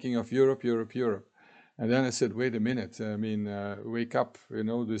only thinking of Europe. And then I said, wait a minute, wake up,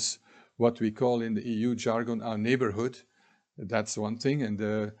 this, what we call in the EU jargon, our neighborhood. That's one thing,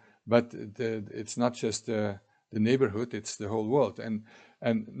 but it's not just the neighborhood, it's the whole world. And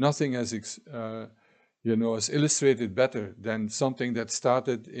nothing has illustrated better than something that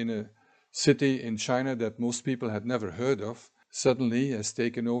started in a city in China that most people had never heard of, suddenly has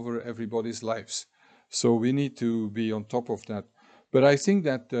taken over everybody's lives. So we need to be on top of that. But I think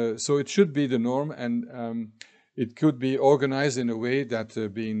that, so it should be the norm, and it could be organized in a way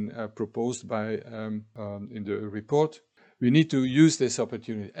that being proposed by in the report. We need to use this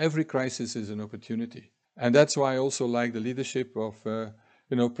opportunity. Every crisis is an opportunity. And that's why I also like the leadership of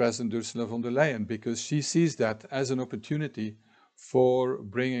President Ursula von der Leyen, because she sees that as an opportunity for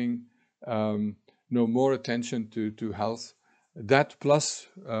bringing more attention to health. That plus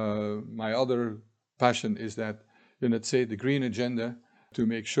my other passion is that, let's say, the green agenda, to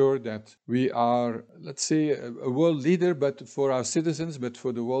make sure that we are, let's say, a world leader, but for our citizens, but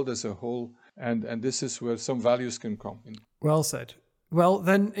for the world as a whole. And this is where some values can come in. Well said. Well,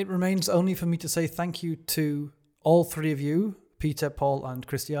 then it remains only for me to say thank you to all three of you, Peter, Paul and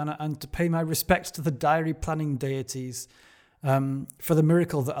Christiana, and to pay my respects to the diary planning deities for the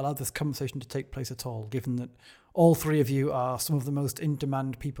miracle that allowed this conversation to take place at all, given that all three of you are some of the most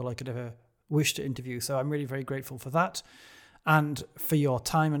in-demand people I could ever wish to interview. So I'm really very grateful for that and for your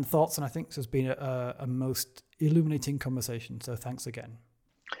time and thoughts. And I think this has been a most illuminating conversation. So thanks again.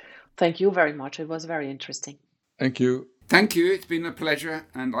 Thank you very much. It was very interesting. Thank you. Thank you. It's been a pleasure,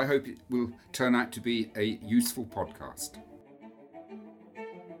 and I hope it will turn out to be a useful podcast.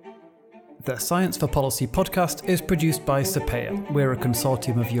 The Science for Policy podcast is produced by SAPEA. We're a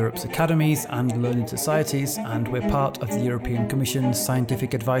consortium of Europe's academies and learning societies, and we're part of the European Commission's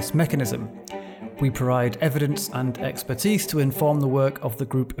scientific advice mechanism. We provide evidence and expertise to inform the work of the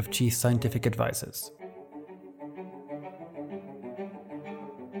group of chief scientific advisors.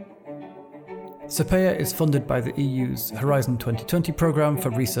 SAPEA is funded by the EU's Horizon 2020 programme for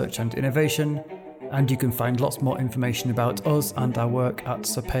research and innovation, and you can find lots more information about us and our work at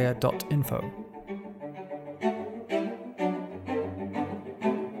sapea.info.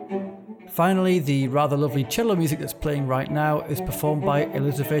 Finally, the rather lovely cello music that's playing right now is performed by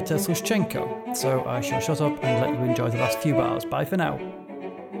Elizaveta Sushchenko, so I shall shut up and let you enjoy the last few bars. Bye for now.